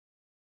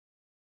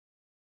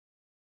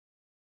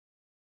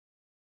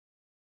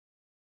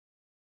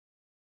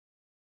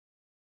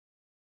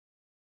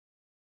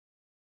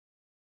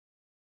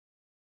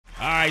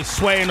All right,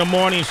 Sway in the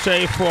morning,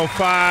 Shade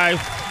 405.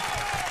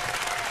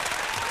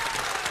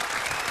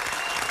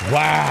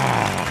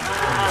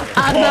 Wow.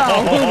 I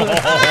know.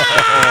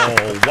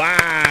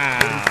 Wow.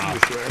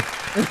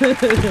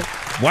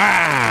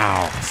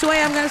 Wow.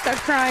 Sway, I'm going to start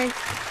crying.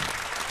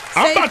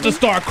 I'm about to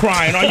start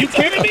crying. Are you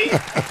kidding me?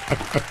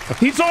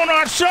 He's on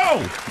our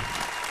show.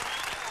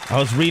 I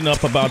was reading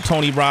up about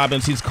Tony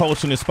Robbins. He's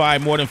coached and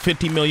inspired more than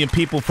 50 million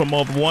people from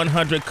over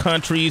 100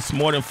 countries.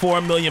 More than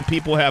 4 million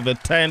people have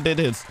attended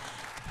his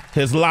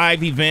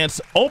live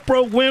events.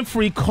 Oprah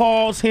Winfrey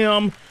calls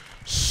him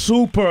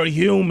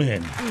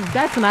superhuman.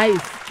 That's nice.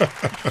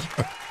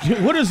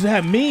 What does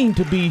that mean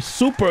to be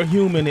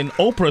superhuman in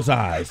Oprah's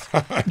eyes?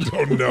 I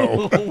don't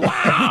know.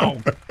 Wow.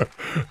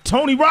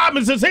 Tony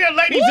Robbins is here,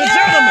 ladies and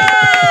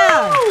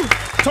gentlemen.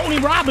 Tony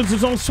Robbins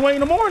is on Sway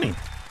in the morning.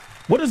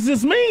 What does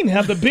this mean?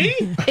 Have the B?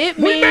 It means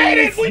we made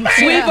it. We've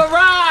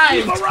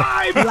arrived. We've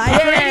arrived.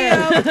 Live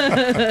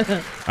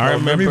radio. I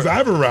remember. That means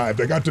I've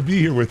arrived. I got to be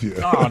here with you.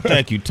 Oh,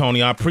 thank you,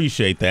 Tony. I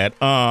appreciate that.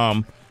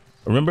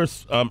 Remember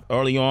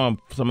early on,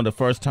 some of the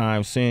first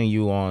time seeing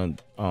you on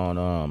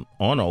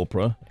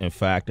Oprah, in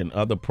fact, and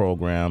other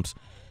programs,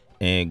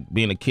 and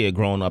being a kid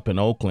growing up in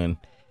Oakland,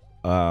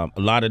 a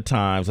lot of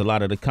times, a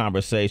lot of the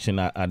conversation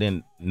I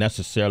didn't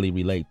necessarily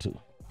relate to.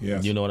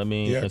 Yes. You know what I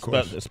mean? Yeah, of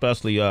course.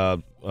 Especially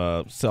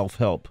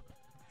self-help.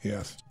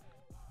 Yes.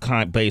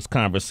 Based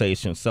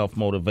conversation,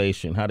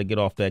 self-motivation, how to get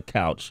off that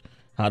couch,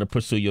 how to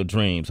pursue your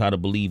dreams, how to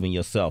believe in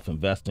yourself,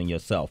 invest in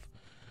yourself.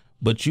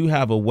 But you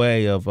have a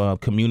way of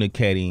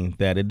communicating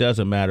that it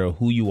doesn't matter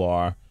who you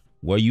are,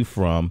 where you're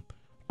from,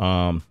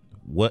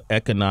 what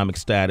economic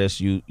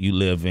status you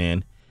live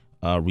in,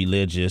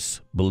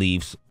 religious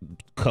beliefs,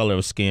 color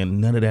of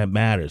skin, none of that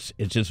matters.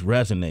 It just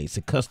resonates.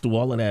 It cuts through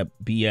all of that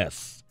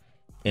BS.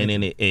 And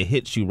then it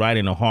hits you right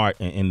in the heart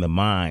and in the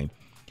mind.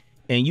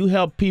 And you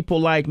help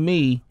people like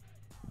me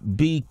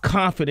be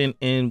confident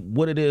in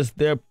what it is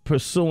they're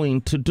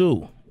pursuing to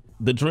do,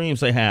 the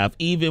dreams they have,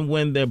 even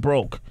when they're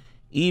broke,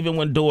 even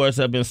when doors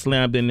have been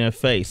slammed in their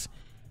face.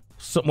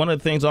 So one of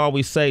the things I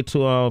always say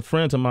to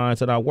friends of mine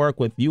that I work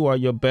with, you are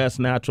your best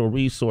natural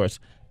resource.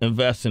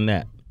 Invest in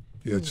that.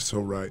 Yeah, you're so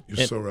right.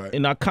 You're so right.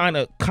 And I kind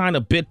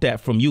of bit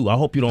that from you. I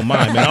hope you don't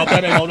mind, man. I hope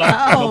that ain't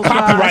no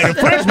copyright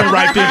infringement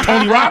right there,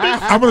 Tony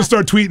Robbins. I'm going to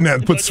start tweeting that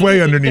and put Sway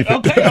underneath it.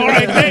 Okay, all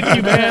right. Thank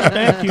you, man.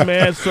 Thank you,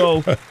 man.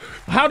 So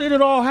how did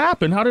it all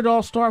happen? How did it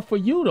all start for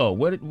you, though?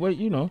 What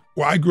you know?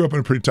 Well, I grew up in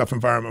a pretty tough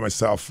environment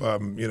myself.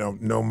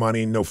 No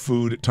money, no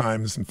food at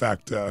times. In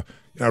fact, I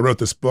wrote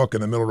this book.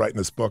 In the middle of writing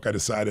this book, I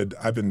decided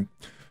I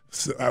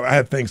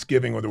had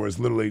Thanksgiving where there was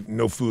literally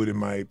no food and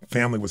my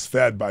family was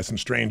fed by some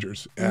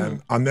strangers.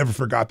 And I'll never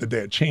forget the day.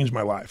 It changed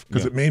my life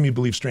because it made me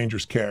believe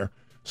strangers care.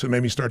 So it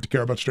made me start to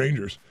care about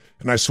strangers.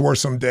 And I swore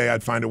someday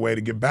I'd find a way to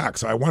give back.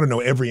 So I want to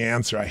know every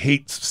answer. I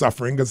hate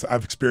suffering because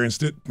I've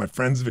experienced it. My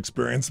friends have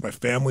experienced it. My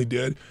family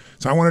did.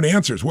 So I wanted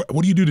answers. What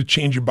do you do to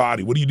change your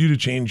body? What do you do to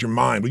change your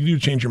mind? What do you do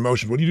to change your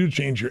emotions? What do you do to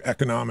change your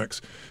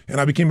economics? And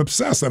I became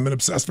obsessed. I've been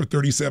obsessed for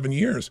 37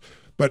 years.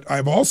 But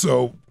I've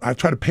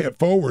tried to pay it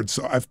forward.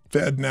 So I've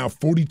fed now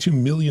 42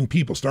 million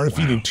people. Started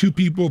feeding 2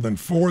 people, then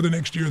 4 the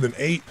next year, then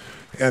 8.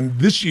 And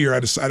this year I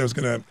decided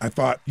I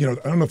thought, I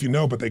don't know if you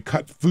know, but they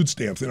cut food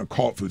stamps. They don't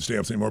call it food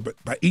stamps anymore, but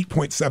by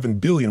 8.7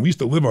 billion. We used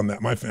to live on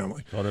that, my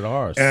family. So did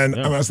ours. And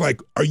I was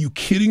like, are you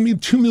kidding me?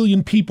 2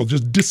 million people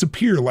just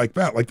disappear like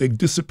that. Like they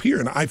disappear.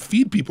 And I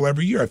feed people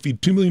every year. I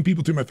feed 2 million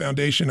people through my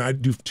foundation. I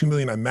do 2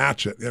 million, I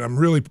match it. And I'm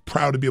really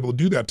proud to be able to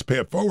do that, to pay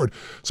it forward.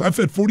 So I've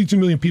fed 42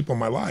 million people in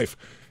my life.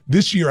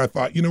 This year I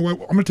thought, you know what,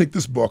 I'm going to take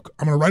this book.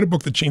 I'm going to write a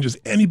book that changes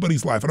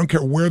anybody's life. I don't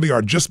care where they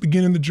are, just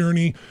beginning the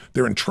journey.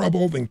 They're in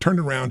trouble, they turn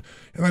around.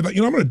 And I thought,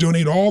 I'm going to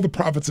donate all the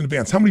profits in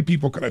advance. How many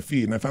people could I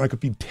feed? And I found I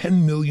could feed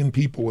 10 million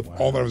people with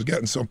all that I was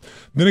getting. So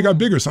then it got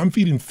bigger. So I'm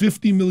feeding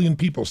 50 million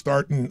people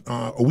starting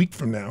a week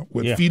from now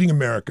with Feeding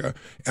America.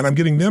 And I'm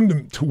getting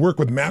them to work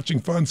with matching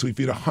funds so we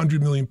feed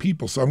 100 million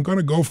people. So I'm going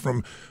to go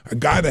from a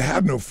guy that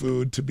had no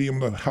food to be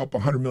able to help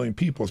 100 million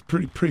people. It's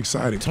pretty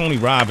exciting. Tony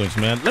Robbins,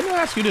 man. Let me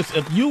ask you this.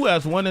 If you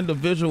as one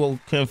individual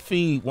can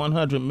feed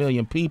 100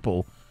 million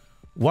people,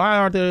 why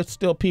are there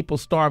still people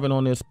starving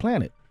on this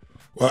planet?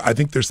 Well, I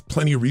think there's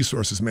plenty of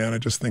resources, man. I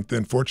just think the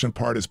unfortunate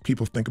part is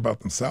people think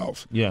about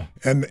themselves. Yeah.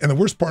 And the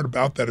worst part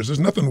about that is there's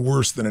nothing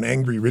worse than an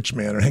angry rich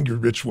man or an angry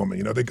rich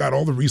woman. They got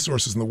all the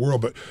resources in the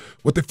world, but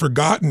what they've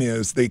forgotten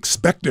is they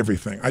expect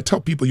everything. I tell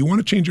people, you want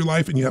to change your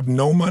life and you have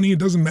no money, it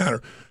doesn't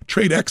matter.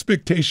 Trade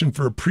expectation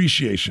for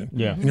appreciation.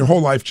 Yeah. And your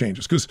whole life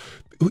changes. Because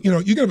you can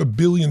have $1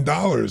 billion,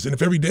 and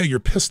if every day you're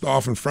pissed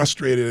off and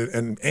frustrated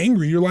and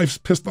angry, your life's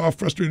pissed off,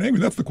 frustrated, and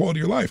angry. That's the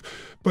quality of your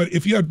life. But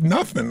if you have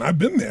nothing, I've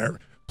been there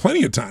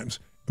plenty of times,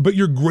 but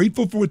you're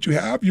grateful for what you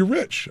have, you're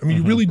rich. I mean,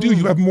 you really do.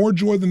 You have more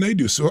joy than they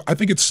do. So I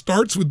think it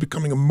starts with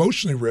becoming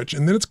emotionally rich,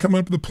 and then it's coming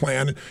up with a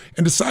plan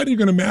and deciding you're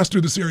going to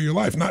master this area of your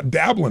life, not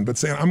dabbling, but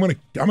saying, I'm going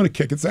to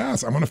kick its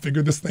ass. I'm going to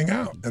figure this thing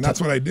out. And that's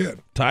what I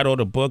did. Title of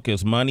the book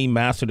is Money,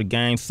 Master the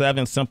Game,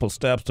 7 Simple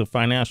Steps to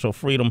Financial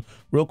Freedom.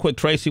 Real quick,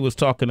 Tracy was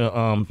talking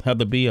to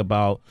Heather B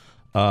about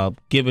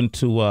giving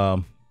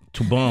to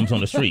bums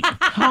on the street.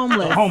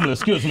 Homeless. Homeless,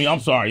 excuse me, I'm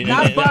sorry.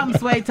 Not bum,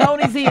 Sway.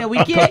 Tony's here.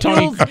 We can't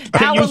Tony, use can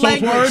our you use those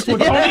language. words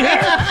with Tony here?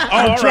 Oh,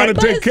 I'm trying to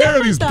But take it's care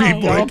of these different,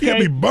 people. though. They can't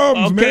be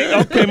bums,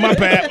 man. Okay, my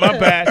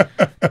bad.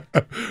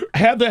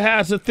 Heather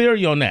has a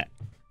theory on that.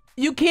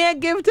 You can't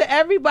give to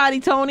everybody,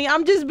 Tony.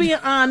 I'm just being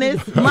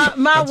honest.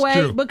 My way,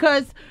 true.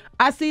 because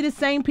I see the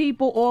same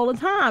people all the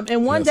time.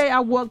 And one day I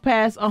walked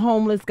past a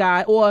homeless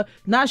guy, or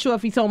not sure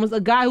if he's homeless,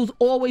 a guy who's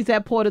always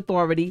at Port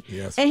Authority.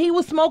 Yes. And he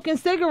was smoking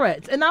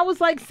cigarettes. And I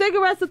was like,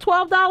 cigarettes are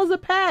 $12 a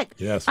pack.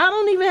 Yes. I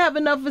don't even have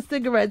enough for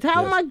cigarettes.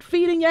 How am I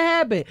feeding your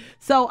habit?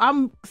 So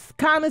I'm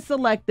kind of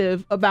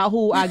selective about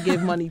who I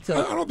give money to.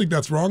 I don't think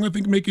that's wrong. I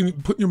think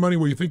putting your money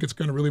where you think it's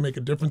going to really make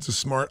a difference is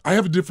smart. I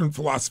have a different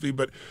philosophy,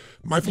 but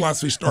my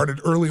philosophy started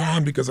early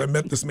on because I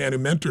met this man who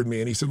mentored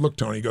me, and he said, look,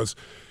 Tony, he goes,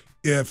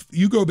 if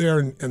you go there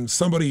and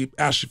somebody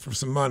asks you for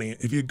some money,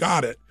 if you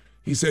got it,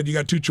 he said, you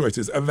got two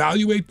choices.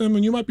 Evaluate them,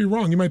 and you might be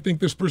wrong. You might think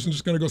this person's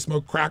just going to go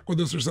smoke crack with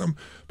us or something.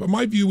 But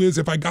my view is,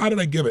 if I got it,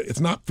 I give it. It's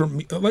not from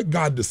me. Let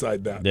God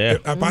decide that. Yeah.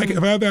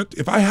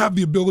 If I have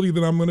the ability,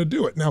 then I'm going to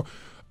do it. Now,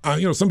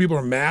 some people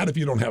are mad if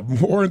you don't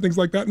have more and things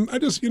like that. And I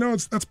just,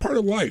 that's part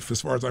of life as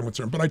far as I'm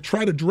concerned. But I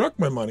try to direct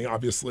my money,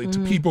 obviously, to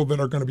people that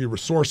are going to be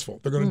resourceful.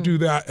 They're going to do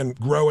that and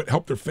grow it,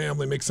 help their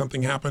family, make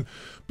something happen.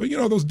 But,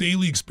 those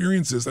daily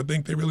experiences, I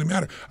think they really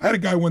matter. I had a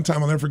guy one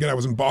time, I'll never forget, I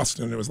was in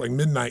Boston. It was like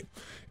midnight.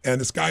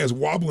 And this guy is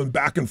wobbling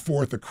back and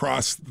forth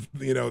across,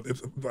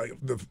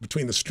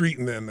 between the street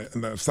and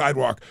the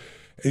sidewalk.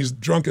 And he's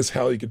drunk as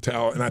hell, you could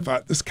tell. And I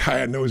thought, this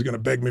guy, I know he's going to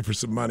beg me for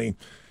some money.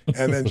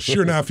 And then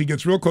sure enough, he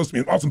gets real close to me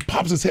and all of a sudden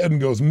pops his head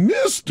and goes,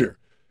 Mister.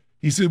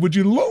 He said, would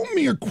you loan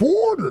me a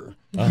quarter?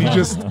 And he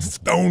just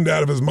stoned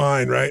out of his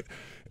mind, right?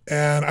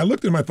 And I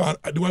looked at him, I thought,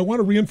 do I want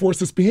to reinforce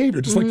this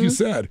behavior, just like you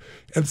said?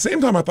 At the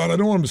same time, I thought, I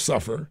don't want him to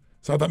suffer.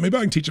 So I thought, maybe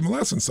I can teach him a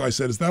lesson. So I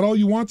said, is that all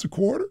you want, is a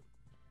quarter?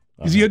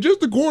 He said, yeah,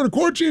 just a quarter.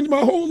 Quarter changed my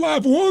whole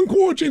life. One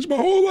quarter changed my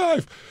whole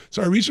life.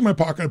 So I reached in my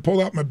pocket, I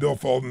pulled out my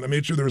billfold, and I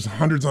made sure there was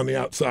hundreds on the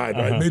outside,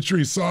 right? Made sure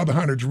he saw the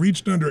hundreds,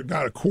 reached under it,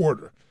 got a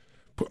quarter.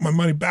 Put my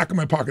money back in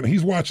my pocket. And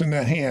he's watching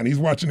that hand. He's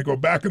watching it go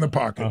back in the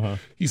pocket.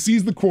 He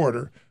sees the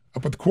quarter. I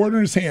put the quarter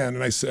in his hand,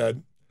 and I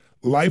said,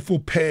 life will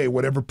pay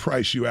whatever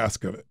price you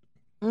ask of it.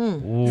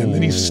 And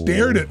then he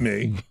stared at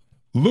me,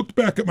 looked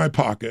back at my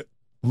pocket,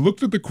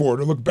 looked at the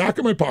quarter, looked back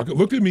at my pocket,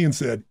 looked at me and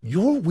said,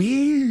 you're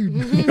weird.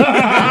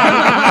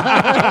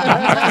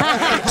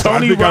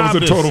 Tony Robbins. I was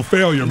a total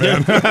failure,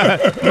 man.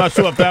 I'm not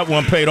sure if that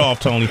one paid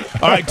off, Tony.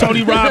 All right,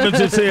 Tony Robbins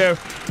is here.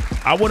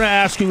 I want to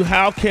ask you,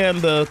 how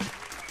can the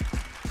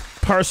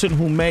person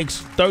who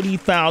makes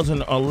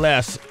 $30,000 or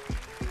less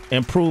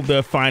improve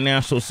their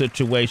financial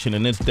situation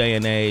in this day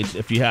and age?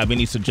 If you have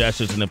any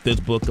suggestions and if this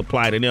book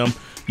apply to them,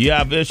 you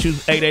have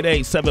issues,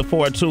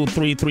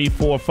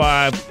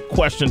 888-742-3345.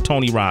 Question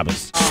Tony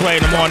Robbins. Sway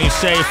in the Morning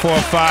Shade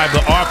 4-5.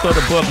 The author of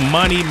the book,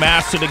 Money,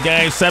 Master the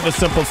Game, 7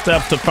 Simple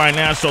Steps to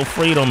Financial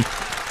Freedom.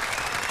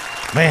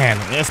 Man,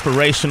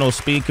 inspirational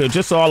speaker,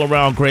 just all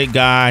around great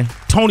guy.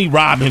 Tony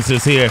Robbins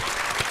is here.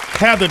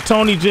 Heather,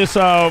 Tony just,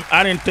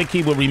 I didn't think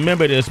he would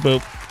remember this,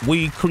 but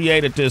we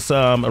created this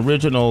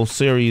original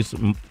series,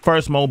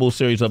 first mobile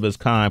series of its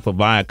kind for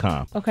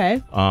Viacom.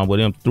 Okay. With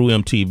him through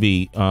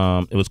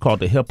MTV. It was called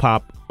the Hip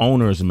Hop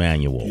Owner's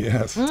Manual.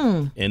 Yes.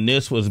 And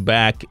this was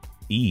back,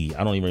 I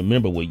don't even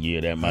remember what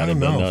year that might have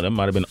been. No, that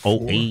might have been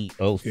 08,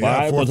 05.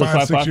 Yeah, 4,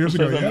 5, 6 years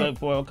ago. Yeah.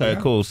 Okay,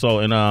 cool. So,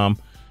 and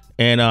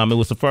it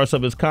was the first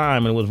of its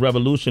kind, and it was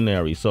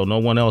revolutionary. So no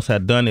one else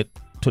had done it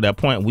to that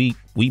point. We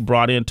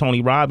brought in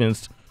Tony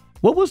Robbins.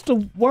 What was the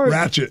word?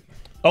 Ratchet.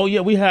 Oh,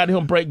 yeah, we had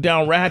him break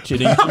down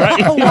Ratchet.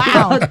 Right? Oh,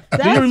 wow.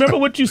 Do you remember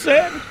what you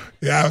said?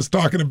 Yeah, I was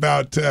talking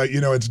about,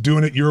 it's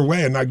doing it your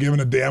way and not giving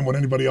a damn what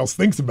anybody else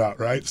thinks about,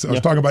 right? So I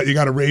was talking about you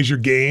got to raise your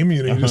game.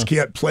 You just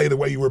can't play the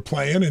way you were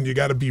playing, and you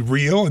got to be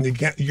real, and you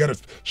got to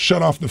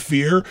shut off the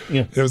fear.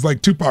 Yeah. It was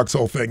like Tupac's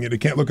whole thing. You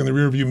can't look in the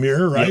rearview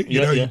mirror, right?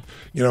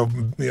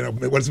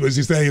 What does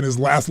he say in his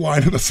last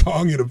line of the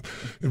song?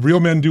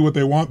 Real men do what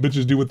they want,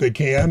 bitches do what they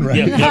can,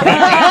 right?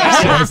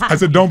 So I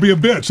said, don't be a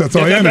bitch. That's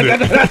how I ended it.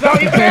 That's how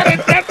he said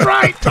it. That's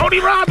right, Tony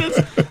Robbins.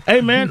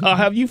 Hey, man,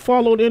 have you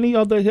followed any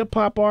other hip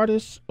hop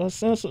artists?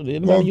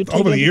 Well,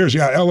 over the years,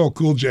 yeah, LL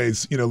Cool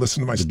J's,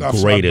 listen to my stuff.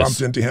 So I bumped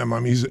into him.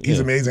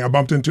 He's amazing. I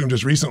bumped into him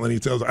just recently, and he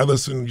tells, I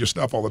listen to your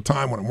stuff all the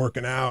time when I'm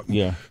working out.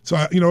 Yeah.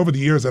 So, over the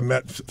years, I've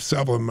met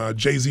several of them.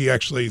 Jay-Z,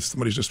 actually,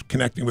 somebody's just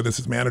connecting with us.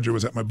 His manager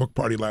was at my book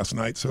party last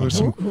night. So there's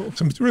some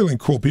really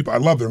cool people. I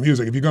love their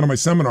music. If you go to my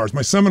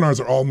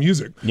seminars are all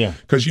music. Yeah.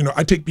 Because,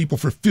 I take people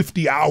for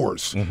 50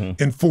 hours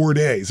in 4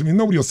 days.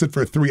 Nobody will sit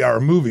for a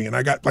 3-hour movie. And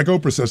I got, like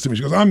Oprah says to me,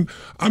 she goes, I'm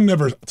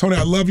never, Tony,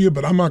 I love you,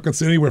 but I'm not going to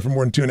sit anywhere for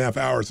more than 2.5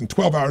 hours. And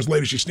 12 hours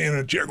later, she's standing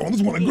in a chair going, this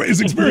is one of the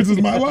greatest experiences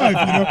of my life.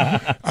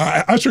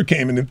 Usher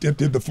came and did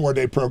the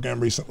 4-day program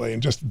recently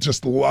and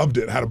just loved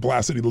it, had a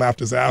blast. He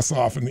laughed his ass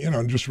off and,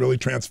 and just really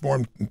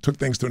transformed and took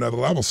things to another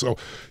level. So,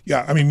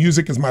 yeah,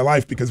 music is my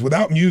life, because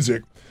without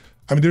music,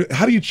 I mean,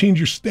 how do you change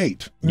your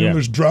state? You know,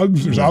 there's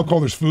drugs, there's alcohol,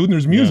 there's food, and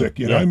there's music.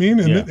 You know what I mean?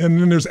 And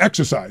then there's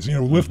exercise. You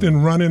know,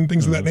 lifting, running,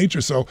 things of that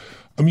nature. So,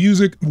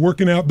 music,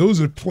 working out, those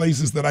are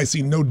places that I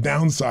see no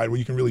downside where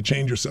you can really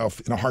change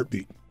yourself in a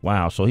heartbeat.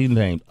 Wow, so he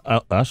named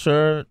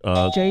Usher,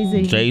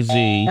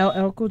 Jay-Z,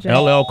 LL Cool J.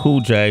 LL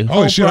Cool J.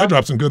 Oh, shit, I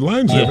dropped some good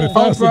lines there.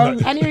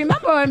 And you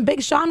remember when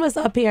Big Sean was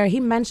up here, he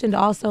mentioned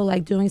also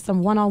like doing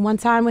some one-on-one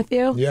time with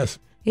you? Yes.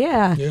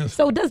 Yeah. Yes.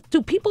 So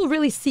do people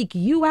really seek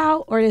you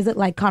out, or is it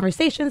like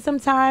conversations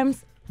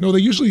sometimes? No, they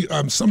usually,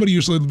 somebody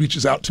usually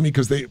reaches out to me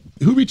because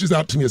who reaches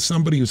out to me is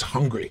somebody who's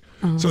hungry.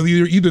 So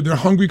either they're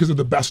hungry because they're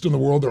the best in the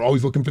world, they're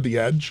always looking for the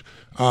edge.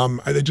 I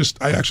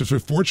actually, for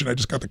Fortune, I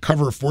just got the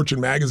cover of Fortune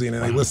magazine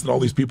and I listed all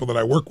these people that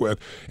I work with.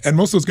 And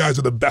most of those guys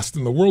are the best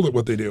in the world at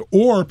what they do.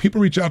 Or people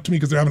reach out to me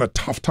because they're having a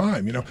tough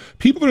time. You know,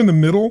 people that are in the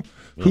middle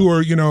who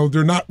are, you know,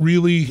 they're not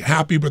really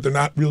happy, but they're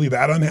not really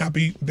that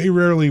unhappy. They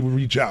rarely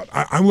reach out.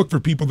 I look for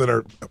people that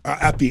are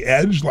at the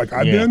edge, like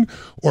I've been,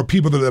 or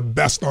people that are the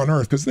best on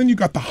earth. Because then you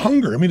got the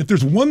hunger. I mean, if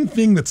there's one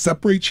thing that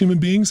separates human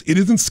beings, it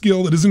isn't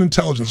skill, it isn't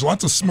intelligence. There's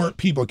lots of smart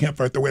people can't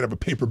fight their way out of a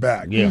paper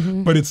bag.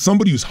 But it's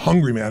somebody who's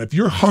hungry, man. If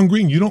you're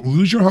hungry and you don't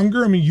lose your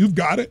hunger, I mean, you've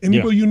got it.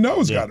 Anybody you know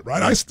has got it,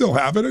 right? I still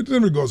have it. It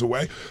never goes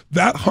away.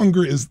 That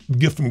hunger is a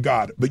gift from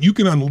God. But you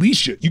can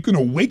unleash it. You can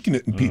awaken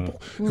it in people.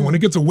 And when it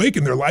gets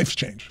awakened, their life's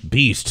changed.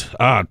 Beast.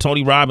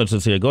 Tony Robbins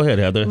is here. Go ahead,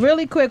 Heather.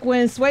 Really quick,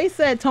 when Sway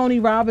said Tony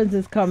Robbins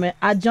is coming,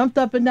 I jumped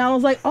up and down. I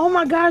was like, oh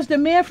my gosh, the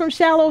man from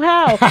Shallow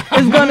Hal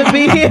is going to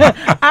be here.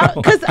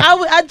 Because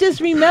I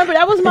just remember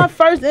that was my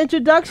first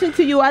introduction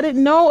to you. I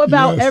didn't know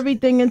about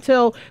everything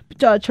until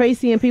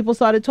Tracy and people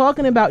started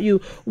talking about you.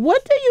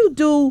 What do you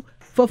do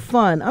for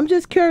fun? I'm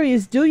just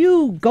curious. Do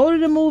you go to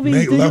the movies?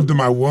 Make love to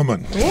my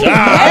woman. Tony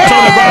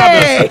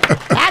Robbins.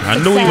 I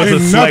knew he was a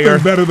slayer.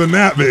 Nothing better than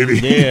that, baby.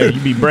 Yeah, you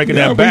be breaking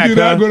that back. We do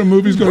that. Go to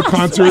movies, go to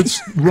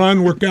concerts,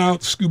 run, work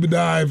out, scuba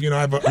dive. You know,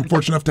 I'm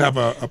fortunate enough to have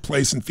a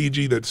place in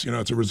Fiji that's, you know,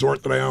 it's a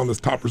resort that I own. This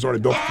top resort I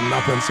built from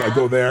nothing, so I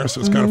go there. So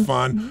it's kind of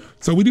fun.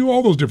 So we do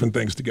all those different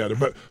things together.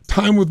 But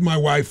time with my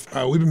wife,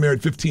 we've been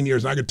married 15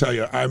 years, and I can tell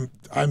you, I'm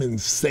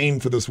insane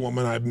for this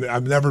woman.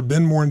 I've never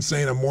been more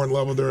insane. I'm more in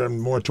love with her. I'm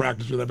more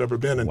attracted to her than I've ever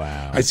been. And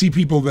I see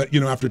people that,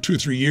 you know, after 2 or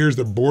 3 years,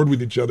 they're bored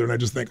with each other, and I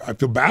just think I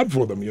feel bad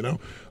for them, you know.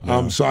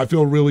 So I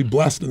feel really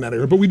blessed in that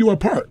area. But we do our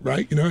part,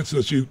 right? You know, it's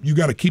just you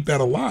got to keep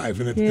that alive,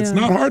 and it's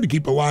not hard to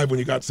keep alive when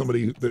you got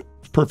somebody that's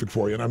perfect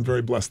for you. And I'm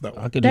very blessed that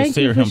way. I could just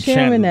hear him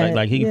chanting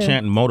like he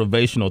chanting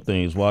motivational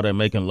things while they're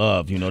making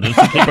love. You know, they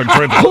should keep her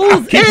driven.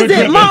 Whose is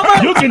it,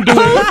 mama? You can do it.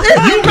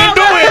 You can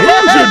do it.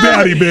 Who's your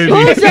daddy, baby?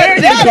 Who's your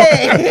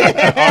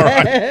daddy? All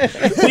right.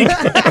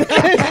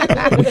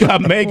 We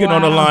got Megan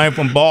on the line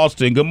from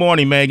Boston. Good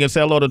morning, Megan.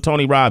 Say hello to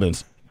Tony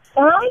Robbins.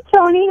 Hi,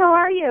 Tony. How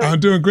are you? I'm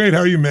doing great.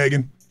 How are you,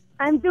 Megan?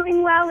 I'm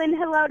doing well, and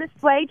hello to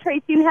Sway,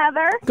 Tracy, and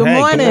Heather. Good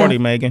morning. Good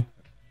morning, Megan.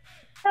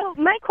 So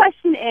my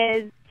question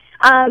is,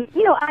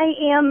 you know,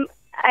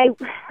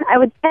 I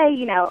would say,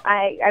 you know,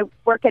 I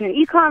work in an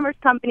e-commerce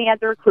company as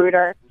a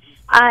recruiter.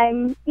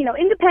 I'm, you know,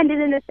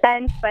 independent in a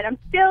sense, but I'm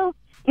still,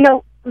 you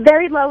know,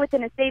 very low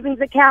within a savings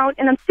account,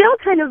 and I'm still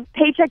kind of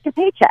paycheck to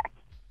paycheck.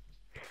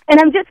 And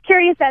I'm just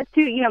curious as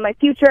to, you know, my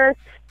future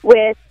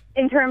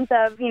in terms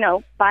of, you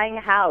know, buying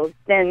a house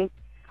and,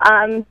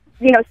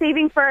 you know,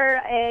 saving for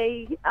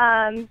as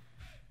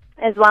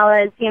well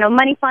as, you know,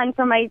 money fund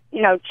for my,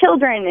 you know,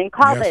 children in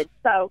college. Yes.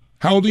 So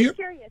how old are you?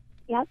 Curious.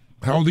 Yep.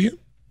 How old are you?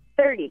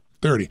 30.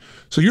 30.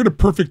 So you're at a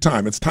perfect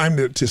time. It's time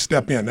to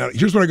step in. Now,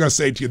 here's what I got to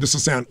say to you. This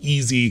will sound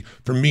easy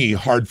for me,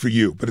 hard for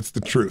you, but it's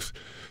the truth.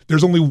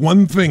 There's only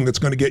one thing that's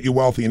going to get you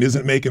wealthy and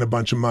isn't making a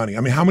bunch of money.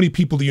 I mean, how many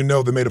people do you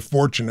know that made a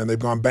fortune and they've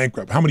gone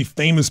bankrupt? How many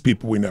famous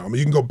people we know? I mean,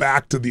 you can go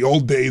back to the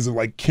old days of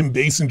like Kim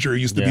Basinger, who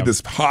used to be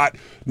this hot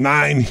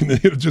 9,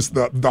 just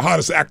the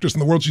hottest actress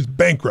in the world. She's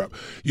bankrupt.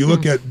 You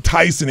look at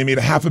Tyson, he made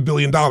 $500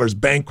 million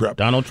bankrupt.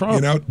 Donald Trump.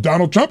 You know,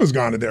 Donald Trump has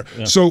gone to there.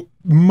 Yeah. So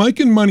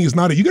making money is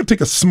not it. You got to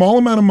take a small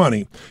amount of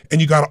money and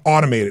you got to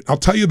automate it. I'll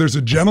tell you, there's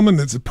a gentleman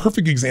that's a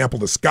perfect example.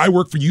 This guy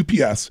worked for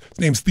UPS. His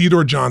name's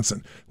Theodore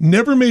Johnson.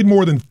 Never made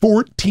more than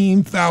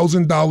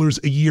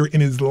 $14,000 a year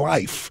in his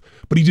life,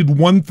 but he did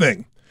one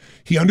thing.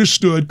 He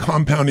understood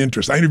compound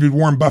interest. I interviewed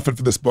Warren Buffett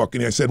for this book,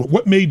 and I said, well,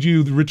 what made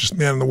you the richest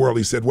man in the world?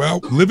 He said,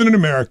 well, living in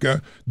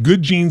America,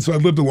 good genes, so I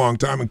lived a long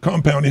time, and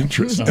compound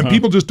interest. And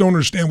people just don't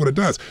understand what it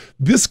does.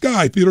 This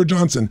guy, Theodore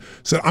Johnson,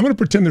 said, I'm going to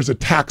pretend there's a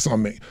tax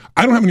on me.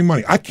 I don't have any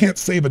money. I can't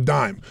save a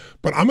dime,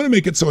 but I'm going to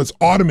make it so it's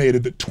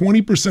automated that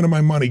 20% of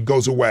my money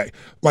goes away.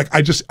 Like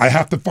I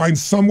have to find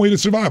some way to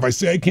survive. I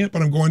say I can't,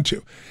 but I'm going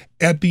to.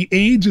 At the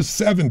age of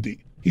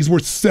 70, he's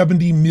worth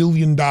 $70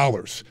 million.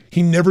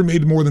 He never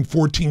made more than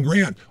 14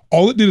 grand.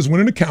 All it did is win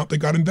an account that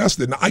got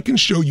invested. Now, I can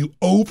show you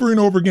over and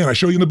over again. I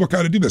show you in the book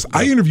how to do this.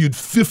 I interviewed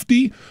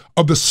 50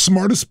 of the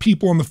smartest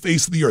people on the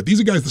face of the earth. These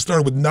are guys that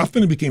started with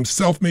nothing and became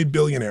self-made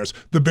billionaires,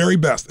 the very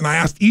best. And I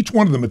asked each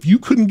one of them, if you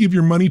couldn't give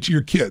your money to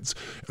your kids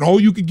and all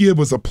you could give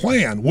was a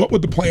plan, what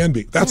would the plan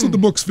be? That's what the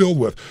book's filled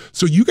with.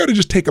 So you got to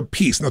just take a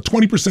piece. Now,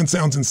 20%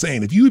 sounds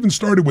insane. If you even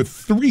started with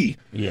 3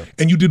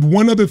 and you did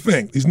one other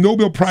thing, these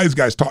Nobel Prize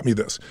guys taught me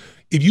this.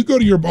 If you go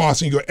to your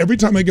boss and you go, every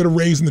time I get a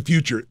raise in the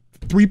future,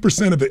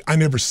 3% of it I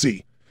never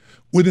see.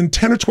 Within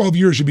 10 or 12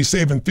 years, you'll be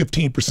saving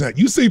 15%.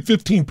 You save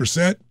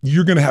 15%,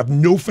 you're going to have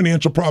no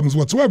financial problems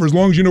whatsoever as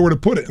long as you know where to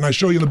put it. And I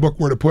show you in the book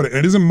where to put it. And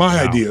it isn't my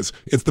ideas.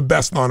 It's the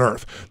best on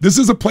earth. This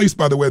is a place,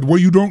 by the way, where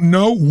you don't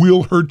know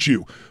will hurt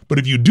you. But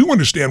if you do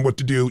understand what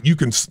to do, you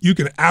can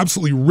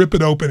absolutely rip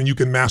it open and you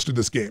can master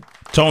this game.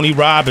 Tony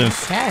Robbins,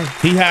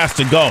 he has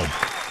to go.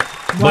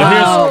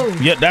 But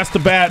that's the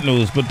bad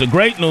news. But the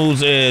great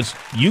news is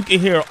you can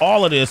hear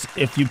all of this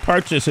if you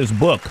purchase his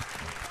book,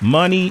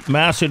 Money,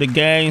 Master the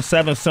Game,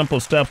 7 Simple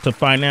Steps to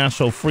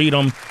Financial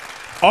Freedom.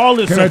 All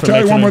this. Can I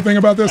tell you one more thing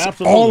about this?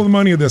 Absolutely. All of the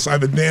money of this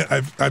I've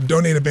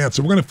donated advance.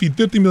 So we're going to feed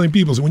 50 million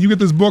people. So when you get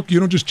this book, you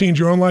don't just change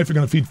your own life. You're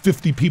going to feed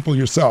 50 people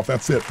yourself.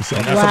 That's it. So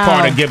and that's a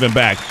part of giving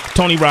back.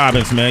 Tony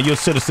Robbins, man, you're a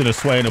citizen of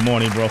Sway in the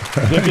morning, bro.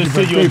 Good to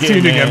see you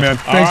again, man.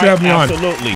 Thanks for having me on. Absolutely.